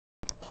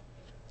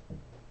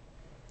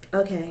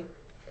Okay,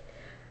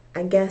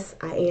 I guess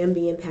I am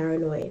being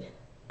paranoid.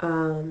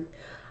 Um,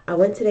 I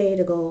went today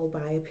to go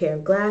buy a pair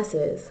of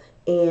glasses,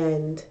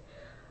 and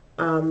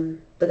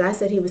the guy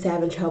said he was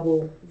having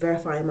trouble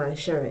verifying my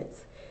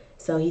insurance.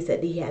 So he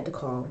said he had to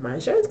call my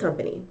insurance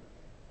company.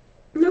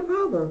 No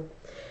problem.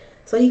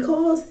 So he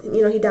calls,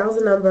 he dials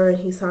a number and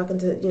he's talking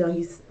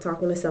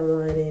to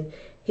someone and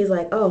he's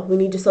like, "Oh, we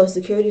need your social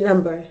security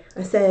number."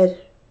 I said,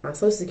 "My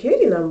social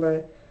security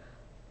number?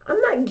 I'm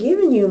not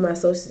giving you my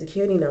social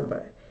security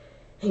number."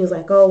 He was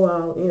like, "Oh,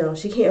 well,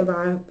 she can't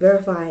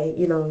verify,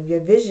 your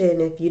vision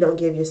if you don't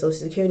give your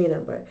social security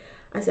number."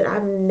 I said,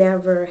 "I've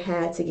never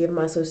had to give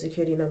my social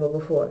security number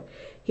before."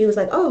 He was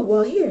like, "Oh,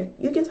 well, here,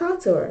 you can talk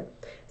to her."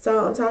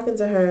 So I'm talking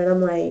to her and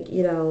I'm like,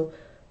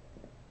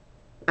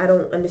 I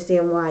don't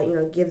understand why,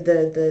 give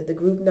the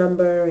group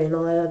number and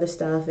all that other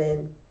stuff.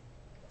 And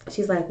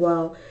she's like,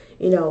 "Well,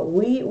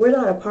 we're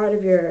not a part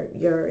of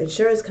your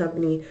insurance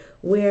company.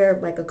 We're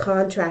like a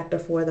contractor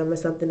for them or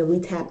something, and we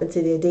tap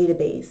into their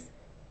database."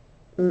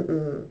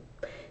 Mm-mm.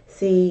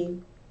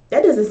 See,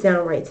 that doesn't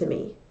sound right to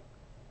me.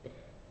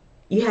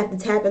 You have to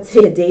tap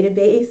into your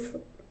database.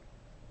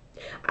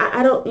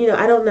 I don't,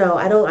 I don't know.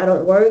 I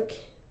don't work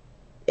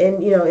in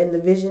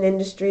the vision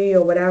industry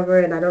or whatever,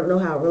 and I don't know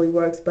how it really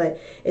works, but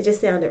it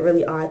just sounded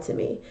really odd to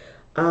me.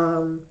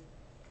 Um,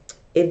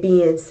 it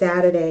being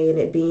Saturday and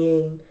it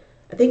being,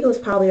 I think it was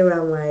probably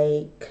around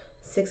like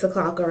 6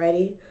 o'clock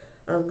already,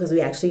 because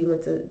we actually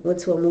went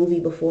to a movie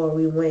before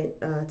we went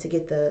to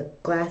get the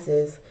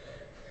glasses.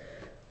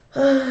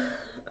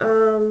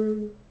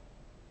 um,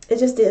 it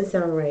just didn't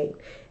sound right.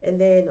 And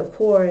then of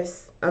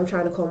course I'm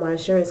trying to call my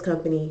insurance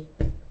company.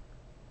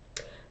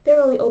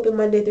 They're only open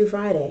Monday through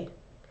Friday.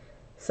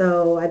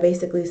 So I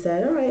basically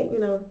said, all right,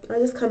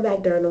 I'll just come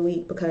back during the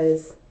week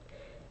because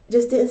it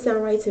just didn't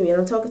sound right to me. And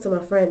I'm talking to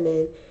my friend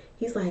and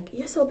he's like,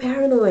 "You're so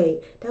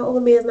paranoid. That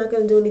old man's not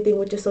going to do anything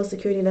with your social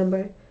security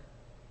number."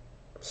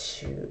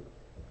 Shoot.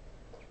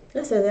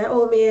 I said, that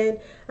old man,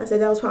 I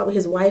said, that was probably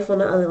his wife on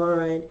the other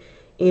line.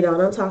 And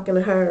I'm talking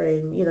to her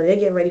and, they're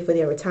getting ready for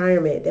their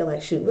retirement. They're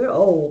like, "Shoot, we're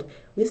old.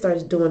 We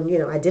started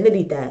doing,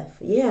 identity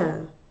theft."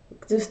 Yeah,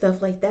 do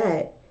stuff like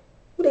that.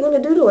 What are they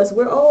going to do to us?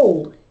 We're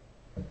old.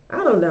 I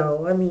don't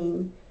know. I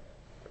mean,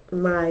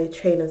 my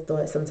train of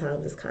thought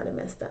sometimes is kind of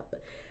messed up.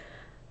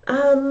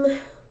 Um,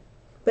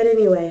 but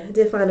anyway, I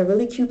did find a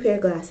really cute pair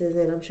of glasses,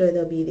 and I'm sure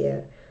they'll be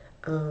there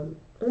on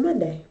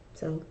Monday.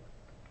 So,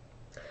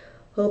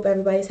 hope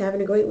everybody's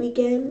having a great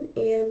weekend,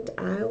 and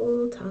I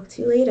will talk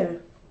to you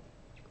later.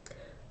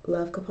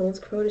 Love, Capone's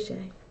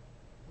protege.